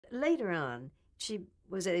later on, she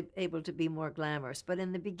was able to be more glamorous. But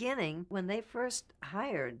in the beginning, when they first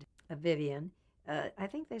hired Vivian, I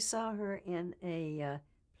think they saw her in a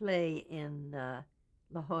play in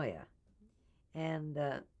La Jolla and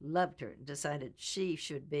loved her and decided she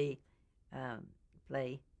should be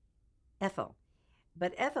play Ethel.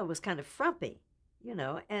 But Ethel was kind of frumpy,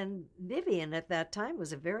 and Vivian at that time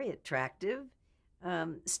was a very attractive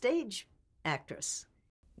stage actress.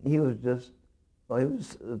 He was just, well, he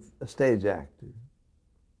was a stage actor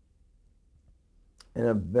and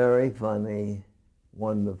a very funny,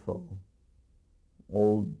 wonderful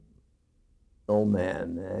old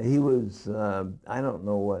man. He was, I don't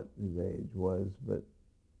know what his age was, but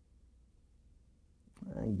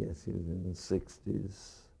I guess he was in his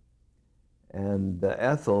 60s. And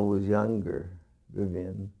Ethel was younger,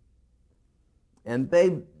 Vivian. And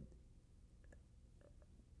they,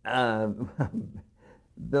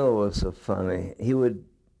 Bill was so funny. We'd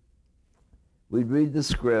read the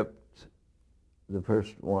script, the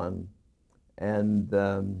first one, and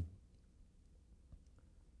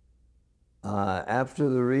after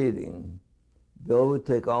the reading, Bill would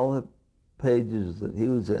take all the pages that he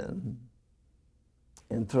was in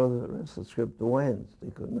and throw the rest of the script away and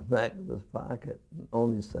stick it in the back of his pocket and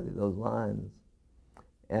only study those lines.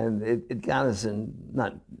 And it got us in,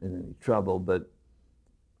 not in any trouble, but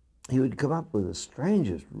he would come up with the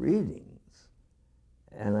strangest readings.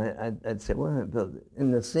 And I'd say, wait a minute, Bill,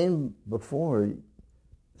 in the scene before,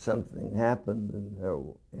 something happened, and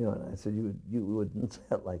and I said, you wouldn't say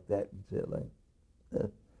it like that, you'd say it like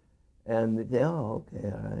this. And they'd say, oh, okay,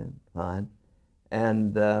 all right, fine.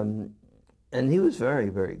 And he was very,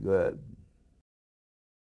 very good.